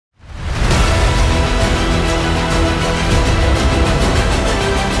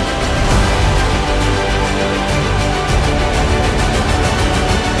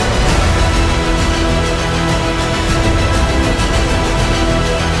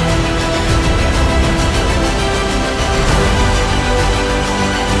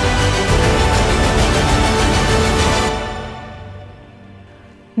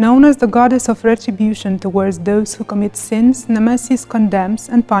Known as the goddess of retribution towards those who commit sins, Nemesis condemns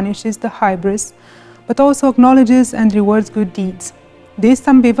and punishes the hybris, but also acknowledges and rewards good deeds. This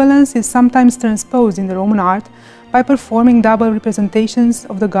ambivalence is sometimes transposed in the Roman art by performing double representations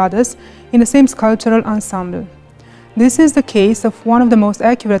of the goddess in the same sculptural ensemble. This is the case of one of the most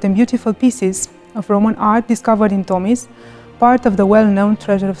accurate and beautiful pieces of Roman art discovered in Tomis, part of the well-known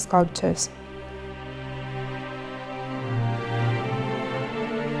treasure of sculptures.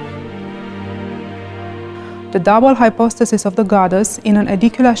 The double hypostasis of the goddess in an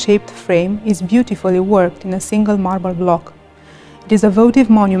edicula-shaped frame is beautifully worked in a single marble block. It is a votive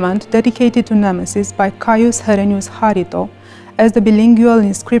monument dedicated to Nemesis by Caius Herennius Harito, as the bilingual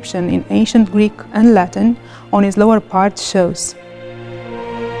inscription in ancient Greek and Latin on its lower part shows.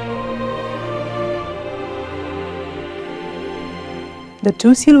 The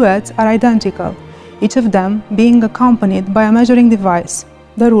two silhouettes are identical, each of them being accompanied by a measuring device,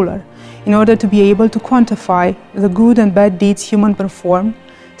 the ruler, in order to be able to quantify the good and bad deeds human perform,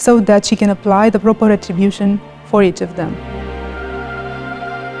 so that she can apply the proper retribution for each of them.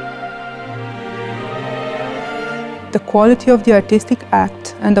 The quality of the artistic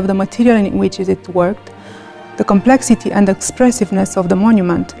act and of the material in which it is worked, the complexity and expressiveness of the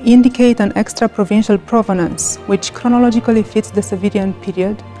monument indicate an extra-provincial provenance, which chronologically fits the Severian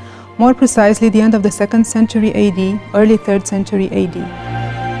period, more precisely the end of the 2nd century AD, early 3rd century AD.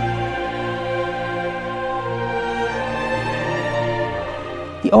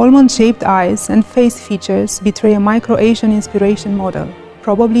 The almond-shaped eyes and face features betray a micro-Asian inspiration model,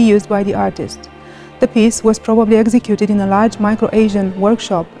 probably used by the artist. The piece was probably executed in a large micro-Asian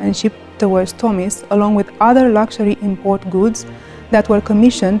workshop and shipped towards Tomis, along with other luxury import goods that were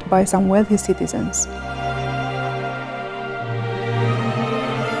commissioned by some wealthy citizens.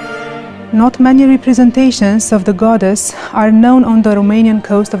 Not many representations of the goddess are known on the Romanian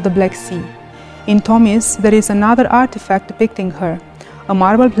coast of the Black Sea. In Tomis, there is another artifact depicting her, a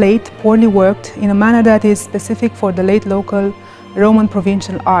marble plate poorly worked in a manner that is specific for the late local Roman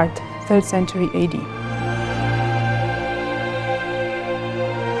provincial art, 3rd century AD.